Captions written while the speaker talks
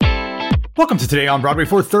Welcome to Today on Broadway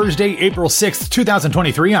for Thursday, April 6th,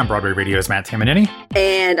 2023. I'm Broadway Radio's Matt Tamanini.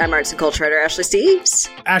 And I'm arts and culture writer Ashley Steves.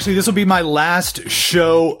 Ashley, this will be my last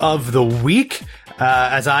show of the week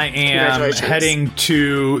as I am heading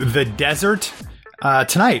to the desert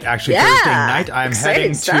tonight, actually, Thursday night. I'm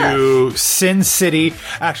heading to Sin City.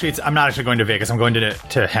 Actually, I'm not actually going to Vegas. I'm going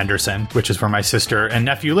to Henderson, which is where my sister and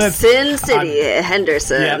nephew live. Sin City,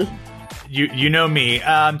 Henderson. Yeah. You know me. So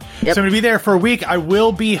I'm going to be there for a week. I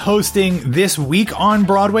will be hosting This Week on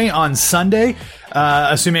Broadway on Sunday,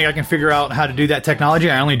 assuming I can figure out how to do that technology.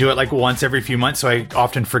 I only do it like once every few months, so I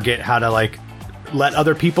often forget how to like let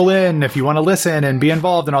other people in if you want to listen and be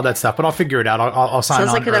involved and all that stuff. But I'll figure it out. I'll sign on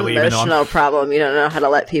early. Sounds like an emotional problem. You don't know how to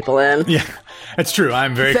let people in. Yeah, it's true.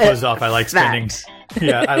 I'm very closed off. I like spending...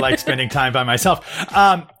 I like spending time by myself.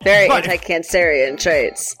 Very anti-cancerian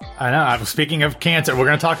traits. I know. Speaking of cancer, we're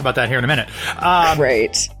going to talk about that here in a minute.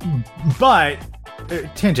 Great. But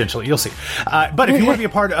tangentially, you'll see. But if you want to be a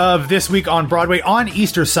part of This Week on Broadway on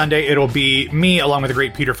Easter Sunday, it'll be me along with the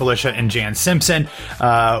great Peter Felicia and Jan Simpson.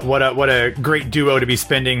 What a great duo to be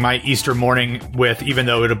spending my Easter morning with, even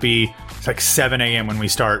though it'll be like 7 a.m. when we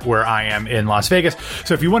start where I am in Las Vegas.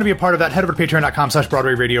 So if you want to be a part of that, head over to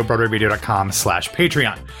patreon.com/Broadway Radio,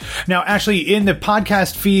 BroadwayRadio.com/Patreon. Now, actually, in the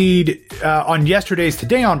podcast feed on yesterday's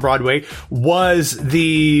Today on Broadway was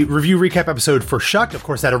the review recap episode for Shucked. Of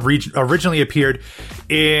course, that originally appeared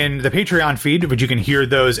in the Patreon feed, but you can hear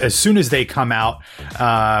those as soon as they come out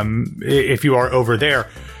if you are over there.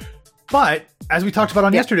 But as we talked about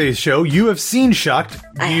on yesterday's show, you have seen Shucked.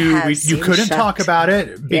 You couldn't talk about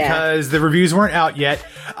it because the reviews weren't out yet.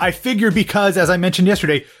 I figure because, as I mentioned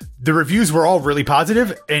yesterday, the reviews were all really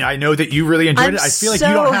positive, and I know that you really enjoyed it. I feel like you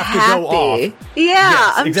don't have to go off. Yeah,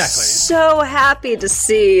 yes, I'm exactly. so happy to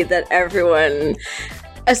see that everyone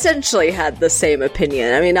essentially had the same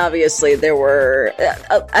opinion. I mean, obviously there were...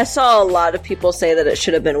 I saw a lot of people say that it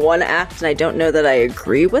should have been one act, and I don't know that I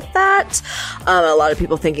agree with that. A lot of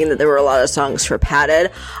people thinking that there were a lot of songs for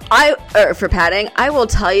padding. I will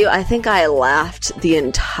tell you, I think I laughed the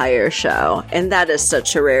entire show, and that is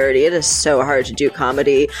such a rarity. It is so hard to do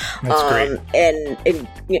comedy. That's great. And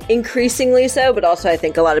increasingly so, but also I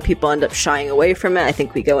think a lot of people end up shying away from it. I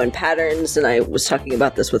think we go in patterns, and I was talking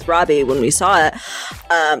about this with Robbie when we saw it.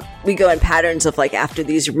 We go in patterns of like after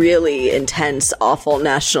these really intense, awful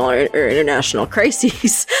national or international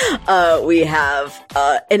crises, we have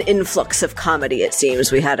an influx of comedy, it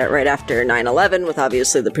seems. We had it right after 9/11 with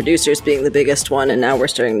obviously the producers being the biggest one, and now we're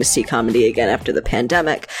starting to see comedy again after the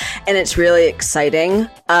pandemic. And it's really exciting.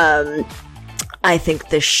 I think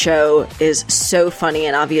this show is so funny,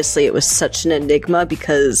 and obviously it was such an enigma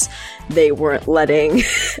because they weren't letting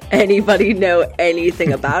anybody know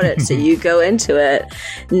anything about it. So you go into it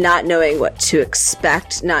not knowing what to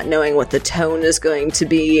expect, not knowing what the tone is going to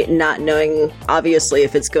be, not knowing, obviously,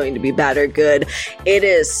 if it's going to be bad or good. It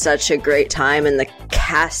is such a great time, and the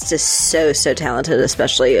cast is so, so talented,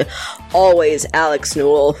 especially always Alex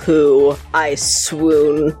Newell, who I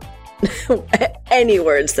swoon any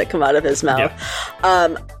words that come out of his mouth.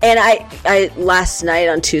 Yeah. And I last night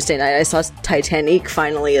on Tuesday night I saw Titanic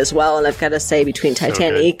finally as well, and I've got to say between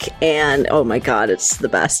Titanic and oh my god, it's the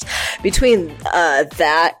best. Between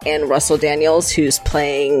that and Russell Daniels, who's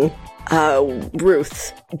playing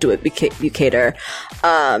Ruth Dewitt-Bukater,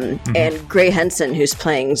 and Gray Henson, who's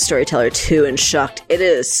playing Storyteller 2 in Shucked. It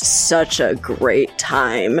is such a great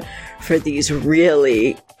time for these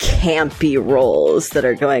really campy roles that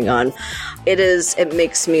are going on. It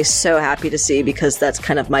makes me so happy to see, because that's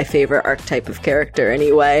kind of my favorite archetype of character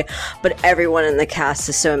anyway. But everyone in the cast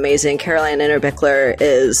is so amazing. Caroline Innerbichler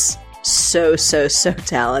is so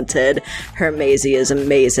talented. Her Maisie is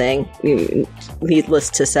amazing, needless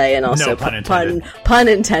to say, and also no pun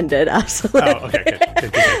intended, absolutely. Oh, okay,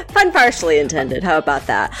 good. Pun partially intended. How about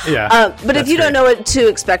that? Yeah. But if you don't know what to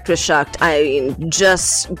expect with Shucked, I mean,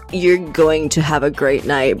 you're going to have a great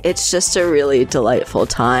night. It's just a really delightful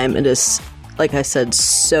time. It is, like I said,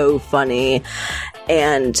 so funny.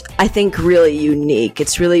 And I think really unique.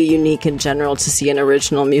 It's really unique in general to see an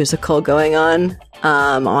original musical going on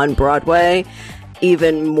Broadway.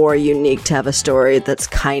 Even more unique to have a story that's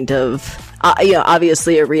kind of,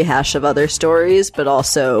 obviously a rehash of other stories, but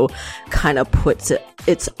also kind of puts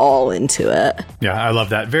it's all into it. Yeah, I love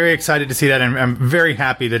that. Very excited to see that, and I'm very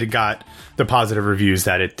happy that it got the positive reviews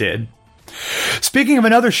that it did. Speaking of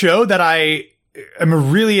another show that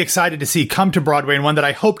I'm really excited to see come to Broadway, and one that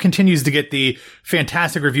I hope continues to get the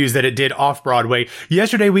fantastic reviews that it did off Broadway.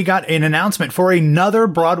 Yesterday, we got an announcement for another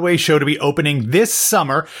Broadway show to be opening this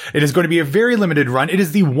summer. It is going to be a very limited run. It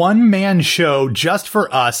is the one-man show Just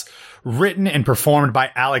for Us, written and performed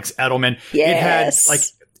by Alex Edelman.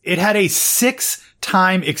 Yes. It had a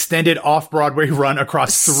 6-time extended off-Broadway run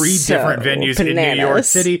across 3 different venues in New York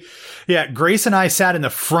City. Yeah, Grace and I sat in the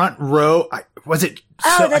front row. Was it?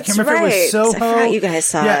 Oh, that's I can't remember if it was Soho. I forgot you guys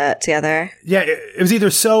saw it together. Yeah, it was either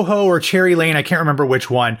Soho or Cherry Lane. I can't remember which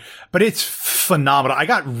one, but it's phenomenal.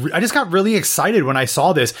 I just got really excited when I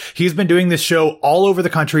saw this. He's been doing this show all over the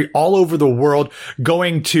country, all over the world,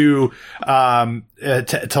 going to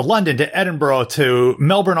London, to Edinburgh, to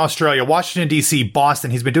Melbourne, Australia, Washington, D.C., Boston.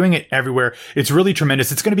 He's been doing it everywhere. It's really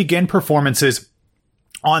tremendous. It's going to begin performances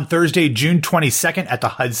on Thursday, June 22nd at the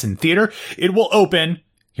Hudson Theater. It will open.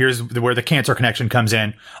 Here's where the cancer connection comes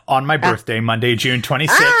in on my birthday, Monday, June 26th.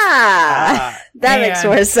 That makes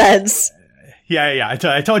more sense. Yeah.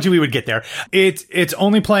 I told you we would get there. It's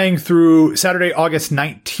only playing through Saturday, August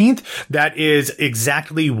 19th. That is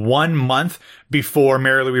exactly 1 month before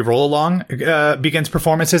Merrily We Roll Along begins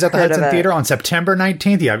performances at the Hudson Theater on September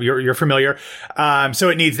 19th. Yeah, you're familiar. So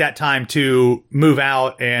it needs that time to move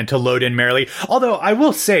out and to load in Merrily. Although I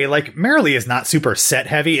will say, like, Merrily is not super set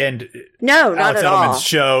heavy, and no, not Alex at all. Edelman's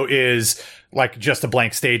show is like just a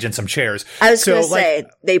blank stage and some chairs. I was going to say,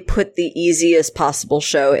 they put the easiest possible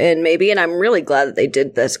show in, maybe, and I'm really glad that they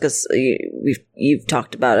did this, because you've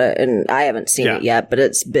talked about it, and I haven't seen it yet, but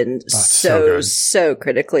it's been so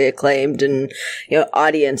critically acclaimed, and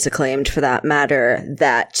audience acclaimed for that matter,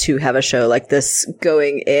 that to have a show like this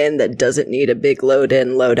going in that doesn't need a big load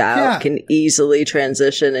in, load out, can easily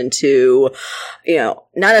transition into,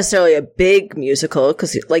 not necessarily a big musical,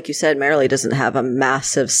 because like you said, Merrily doesn't have a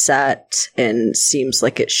massive set, and seems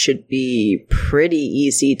like it should be pretty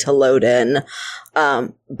easy to load in.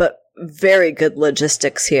 But very good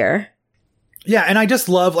logistics here. Yeah, and I just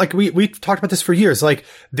love, like, we've talked about this for years. Like,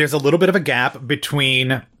 there's a little bit of a gap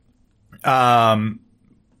between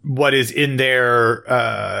what is in there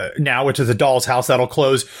now, which is a Doll's House that'll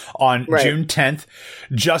close on June 10th.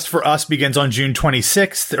 Just for Us begins on June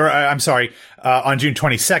 26th, or I'm sorry, on June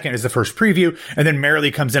 22nd is the first preview, and then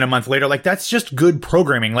Merrily comes in a month later. Like, that's just good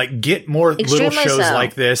programming. Like, get more little shows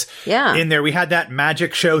like this in there. We had that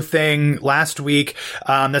magic show thing last week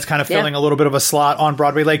that's kind of filling a little bit of a slot on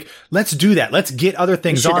Broadway. Like, let's do that. Let's get other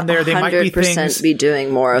things on there. They might be things. Be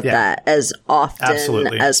doing more of that as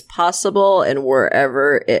often as possible and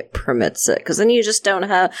wherever it permits it. Because then you just don't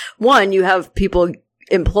have, you have people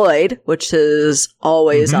employed, which is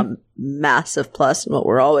always a massive plus and what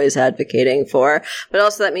we're always advocating for. But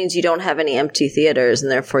also that means you don't have any empty theaters,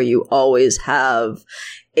 and therefore you always have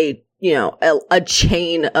a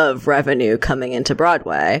chain of revenue coming into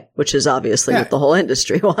Broadway, which is obviously what the whole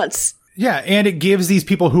industry wants. Yeah, and it gives these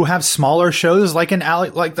people who have smaller shows, like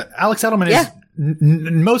Alex Edelman is.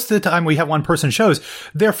 Most of the time we have one-person shows,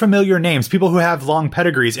 they're familiar names, people who have long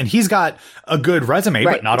pedigrees, and he's got a good resume,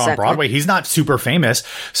 but not on Broadway. He's not super famous.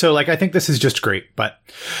 So, like, I think this is just great. But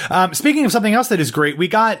speaking of something else that is great, we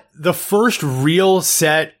got the first real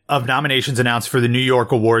set of nominations announced for the New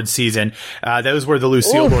York Awards season. Those were the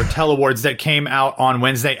Lucille Lortel Awards that came out on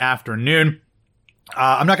Wednesday afternoon.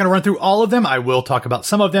 I'm not going to run through all of them. I will talk about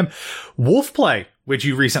some of them. Wolf Play, which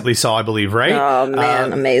you recently saw, I believe, right? Oh,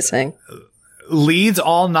 man, amazing. Leads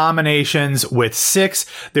all nominations with 6.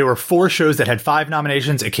 There were 4 shows that had 5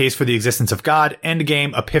 nominations: A Case for the Existence of God,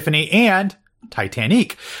 Endgame, Epiphany, and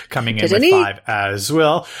Titanic coming in with 5 as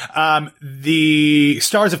well. The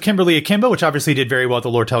stars of Kimberly Akimbo, which obviously did very well at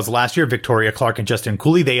the Lortels last year, Victoria Clark and Justin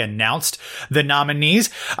Cooley, they announced the nominees.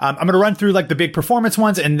 I'm going to run through like the big performance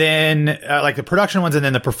ones, and then like the production ones, and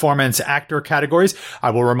then the performance actor categories.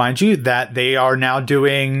 I will remind you that they are now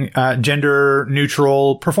doing gender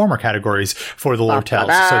neutral performer categories for the Lortels.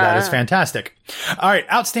 So that is fantastic. All right.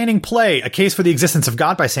 Outstanding Play: A Case for the Existence of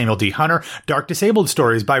God by Samuel D. Hunter, Dark Disabled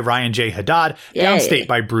Stories by Ryan J. Haddad, Downstate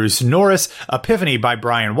by Bruce Norris, Epiphany by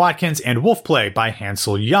Brian Watkins, and Wolf Play by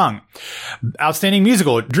Hansel Young. Outstanding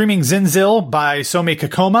Musical: Dreaming Zinzil by Somi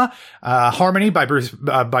Kakoma, Harmony by Barry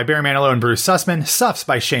Manilow and Bruce Sussman, Suffs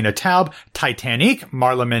by Shayna Taub, Titanic,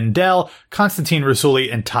 Marla Mendel, Constantine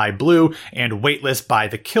Rusuli and Ty Blue, and Weightless by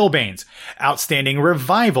the Kilbanes. Outstanding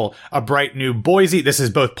Revival: A Bright New Boise. This is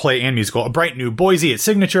both play and musical. A Bright New Boise at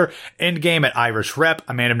Signature, Endgame at Irish Rep,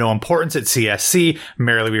 A Man of No Importance at CSC,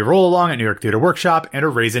 Merrily We Roll Along at New York Theater Workshop, and A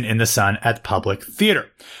Raisin in the Sun at Public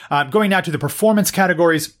Theater. Going now to the performance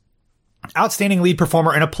categories. Outstanding Lead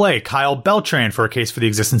Performer in a Play: Kyle Beltran for A Case for the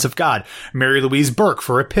Existence of God, Mary Louise Burke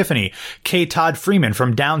for Epiphany, K. Todd Freeman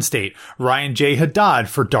from Downstate, Ryan J. Haddad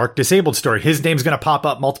for Dark Disabled Story. His name's going to pop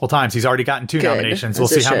up multiple times. He's already gotten 2 nominations. We'll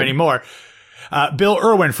see how many more. Bill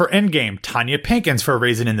Irwin for Endgame, Tanya Pinkins for A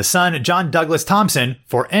Raisin in the Sun, John Douglas Thompson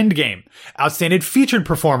for Endgame. Outstanding featured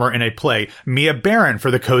performer in a play, Mia Barron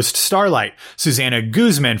for The Coast Starlight, Susanna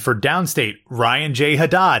Guzman for Downstate, Ryan J.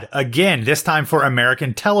 Haddad, again, this time for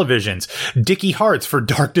American Televisions, Dickie Hartz for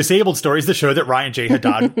Dark Disabled Stories, the show that Ryan J.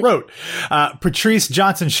 Haddad wrote, Patrice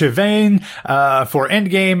Johnson-Chivane for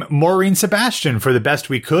Endgame, Maureen Sebastian for The Best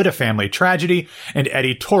We Could, A Family Tragedy, and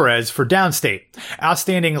Eddie Torres for Downstate.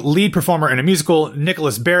 Outstanding lead performer in a musical,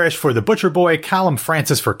 Nicholas Barish for The Butcher Boy, Callum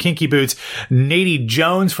Francis for Kinky Boots, Nadie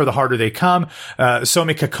Jones for The Harder They Come,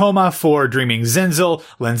 Somi Kakoma for Dreaming Zinzel,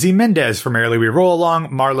 Lindsay Mendez for Merrily We Roll Along,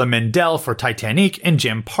 Marla Mendel for Titanic, and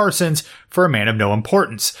Jim Parsons for A Man of No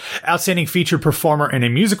Importance. Outstanding featured performer in a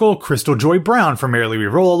musical, Crystal Joy Brown for Merrily We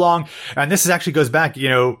Roll Along. And this actually goes back,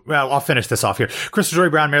 I'll finish this off here. Crystal Joy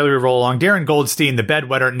Brown, Merrily We Roll Along, Darren Goldstein, The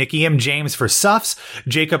Bedwetter, Nikki M. James for Suffs,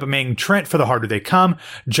 Jacob Ming Trent for The Harder They Come,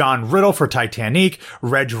 John Riddle for Titanic,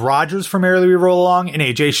 Reg Rogers for Merrily We Roll Along, and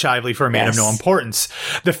AJ Shively for A Man of No Importance.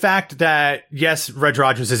 The fact that, yes, Reg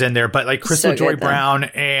Rogers is in there, but like Crystal Joy Brown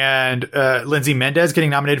and Lindsay Mendez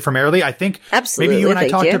getting nominated for Merrily, I think absolutely, maybe you and I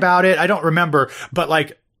talked about it. I don't remember, but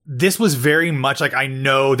like this was very much like, I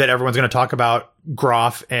know that everyone's going to talk about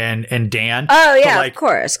Groff and Dan. Oh yeah, like, of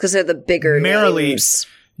course, because they're the bigger Merrily names.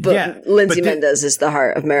 But Lindsay Mendez is the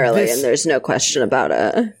heart of Merrily, and there's no question about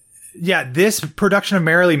it. Yeah, this production of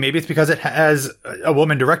Merrily, maybe it's because it has a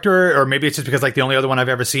woman director, or maybe it's just because like the only other one I've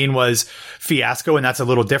ever seen was Fiasco, and that's a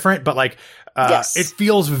little different, but like it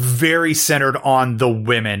feels very centered on the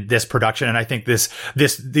women, this production, and I think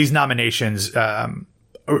these nominations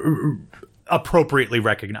appropriately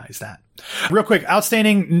recognize that. Real quick,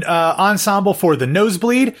 outstanding ensemble for The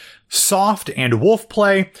Nosebleed, Soft, and Wolf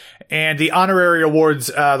Play. And the honorary awards,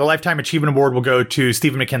 the Lifetime Achievement Award will go to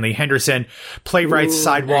Stephen McKinley Henderson. Playwrights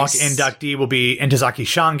Sidewalk inductee will be Ntozake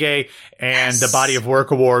Shange. And the Body of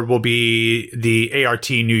Work Award will be the ART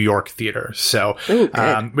New York Theater. So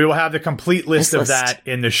we will have the complete list of that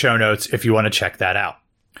in the show notes if you want to check that out.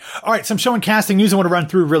 All right, some show and casting news I want to run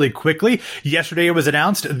through really quickly. Yesterday, it was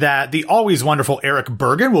announced that the always wonderful Eric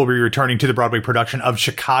Bergen will be returning to the Broadway production of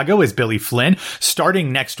Chicago as Billy Flynn,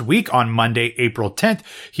 starting next week on Monday, April 10th.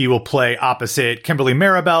 He will play opposite Kimberly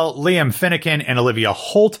Maribel, Liam Finnegan, and Olivia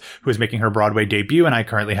Holt, who is making her Broadway debut, and I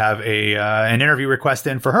currently have an interview request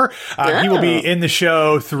in for her. He will be in the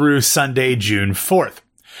show through Sunday, June 4th.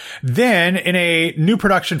 Then, in a new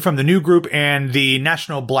production from the New Group and the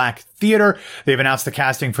National Black Theater, they've announced the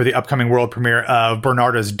casting for the upcoming world premiere of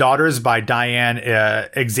Bernarda's Daughters by Diane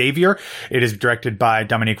Xavier. It is directed by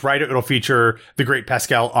Dominique Wright. It'll feature the great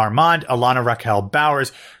Pascal Armand, Alana Raquel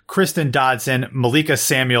Bowers, Kristen Dodson, Malika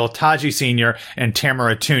Samuel, Taji Sr., and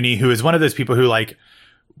Tamara Tooney, who is one of those people who, like,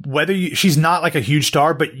 she's not like a huge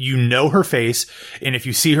star, but you know her face. And if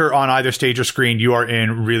you see her on either stage or screen, you are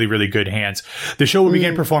in really, really good hands. The show will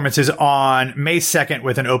begin performances on May 2nd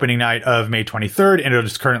with an opening night of May 23rd. And it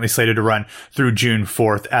is currently slated to run through June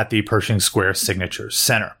 4th at the Pershing Square Signature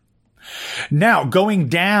Center. Now, going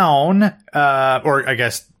down, or I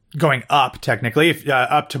guess going up, technically,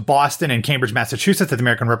 up to Boston and Cambridge, Massachusetts at the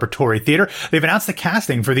American Repertory Theater, they've announced the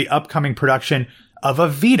casting for the upcoming production of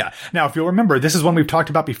Evita. Now, if you'll remember, this is one we've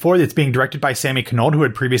talked about before. That's being directed by Sammy Knoll, who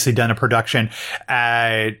had previously done a production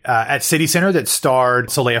at City Center that starred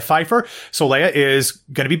Solea Pfeiffer. Solea is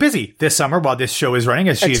going to be busy this summer while this show is running,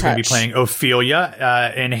 as she is going to be playing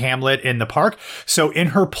Ophelia in Hamlet in the Park. So in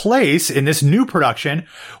her place, in this new production,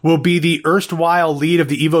 will be the erstwhile lead of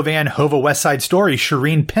the Ivo Van Hove West Side Story,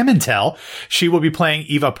 Shireen Pimentel. She will be playing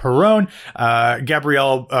Eva Perón.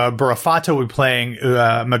 Gabrielle Burafato will be playing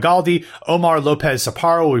Magaldi. Omar Lopez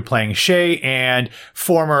Sapporo will be playing Shay, and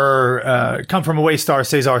former Come From Away star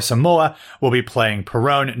Cesar Samoa will be playing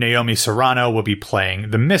Perón. Naomi Serrano will be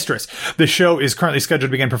playing the Mistress. The show is currently scheduled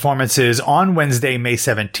to begin performances on Wednesday, May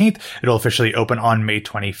 17th. It'll officially open on May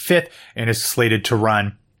 25th and is slated to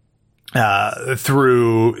run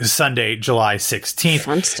through Sunday, July 16th.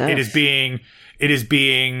 Fun stuff. It is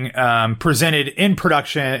being presented in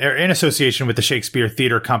production or in association with the Shakespeare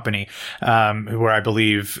Theater Company, where I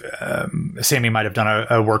believe Sammy might have done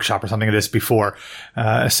a workshop or something of this before.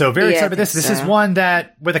 So very excited about this. This is one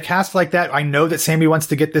that, with a cast like that, I know that Sammy wants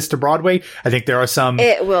to get this to Broadway. I think there are some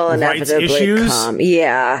it will rights inevitably issues. Come.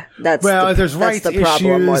 Yeah, that's the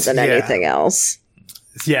problem more than anything else.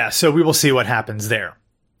 Yeah, so we will see what happens there.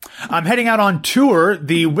 I'm heading out on tour.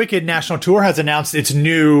 The Wicked National Tour has announced its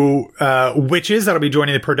new witches that'll be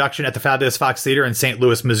joining the production at the Fabulous Fox Theater in St.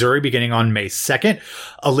 Louis, Missouri, beginning on May 2nd.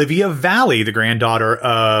 Olivia Valli, the granddaughter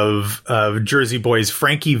of Jersey Boys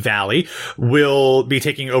Frankie Valli, will be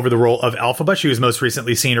taking over the role of Elphaba. She was most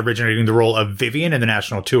recently seen originating the role of Vivian in the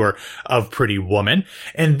national tour of Pretty Woman.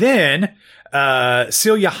 And then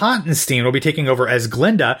Celia Hottenstein will be taking over as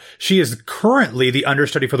Glinda. She is currently the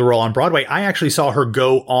understudy for the role on Broadway. I actually saw her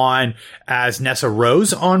go on as Nessa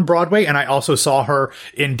Rose on Broadway, and I also saw her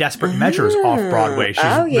in Desperate Measures off Broadway. She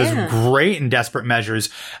was great in Desperate Measures,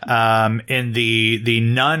 in the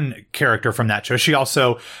nun character from that show. She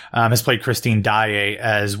also has played Christine Daae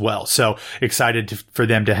as well. So excited for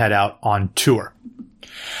them to head out on tour.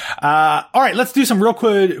 All right, let's do some real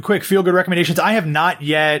quick feel-good recommendations. I have not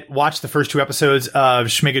yet watched the first 2 episodes of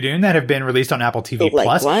Schmigadoon that have been released on Apple TV+.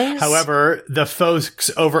 However, the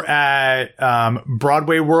folks over at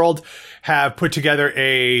Broadway World have put together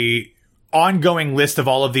a ongoing list of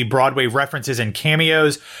all of the Broadway references and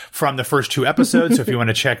cameos from the first 2 episodes. So if you want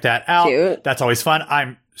to check that out, Cute. That's always fun.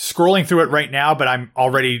 I'm scrolling through it right now, but I'm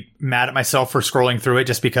already mad at myself for scrolling through it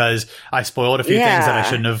just because I spoiled a few things that I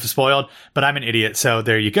shouldn't have spoiled, but I'm an idiot. So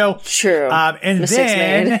there you go. True. And Mistakes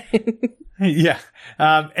then,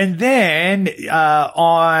 and then,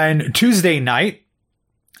 on Tuesday night,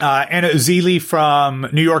 Anna Uzili from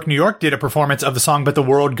New York did a performance of the song But the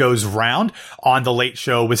World Goes Round on The Late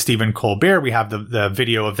Show with Stephen Colbert. We have the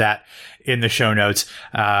video of that in the show notes.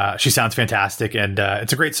 She sounds fantastic, and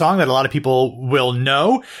it's a great song that a lot of people will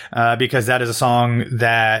know because that is a song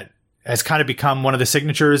that has kind of become one of the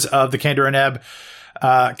signatures of the Candor and Ebb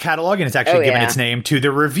catalog, and it's actually given its name to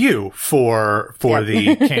the review for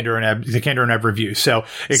the Candor and Ebb review. So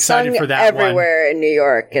excited for that everywhere in New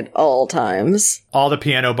York at all times. All the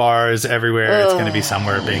piano bars everywhere. It's going to be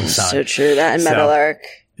somewhere being sung. So true. That and Meadowlark.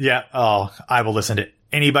 Yeah. Oh, I will listen to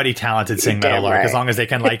anybody talented sing Meadowlark as long as they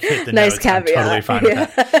can like hit the nice notes. Caveat. I'm totally fine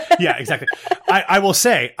with that. Yeah, exactly. I will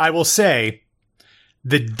say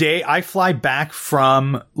the day I fly back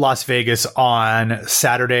from Las Vegas on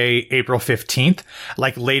Saturday, April 15th,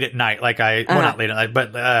 like late at night, not late at night,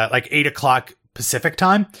 but like 8:00 Pacific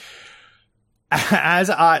time. As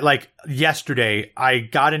yesterday, I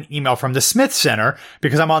got an email from the Smith Center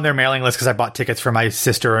because I'm on their mailing list because I bought tickets for my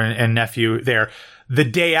sister and nephew there. The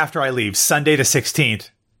day after I leave, Sunday the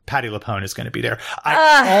 16th, Patti LuPone is going to be there.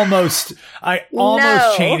 I almost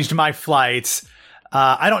changed my flights.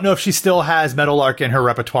 I don't know if she still has Meadowlark in her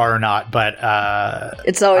repertoire or not, but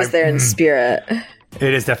it's always there in spirit.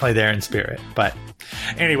 It is definitely there in spirit. But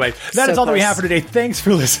anyway, that is all that we have for today. Thanks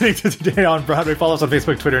for listening to Today on Broadway. Follow us on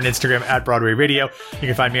Facebook, Twitter, and Instagram at Broadway Radio. You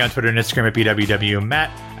can find me on Twitter and Instagram at BWWMatt.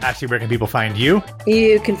 Ashley, where can people find you?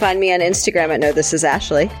 You can find me on Instagram at No This Is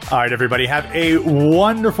Ashley. All right, everybody. Have a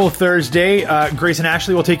wonderful Thursday. Grace and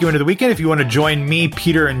Ashley will take you into the weekend. If you want to join me,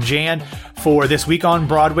 Peter, and Jan for This Week on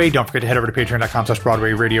Broadway, don't forget to head over to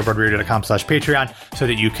patreon.com/Broadway Radio, broadwayradio.com/Patreon, so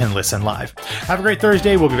that you can listen live. Have a great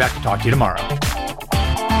Thursday. We'll be back to talk to you tomorrow.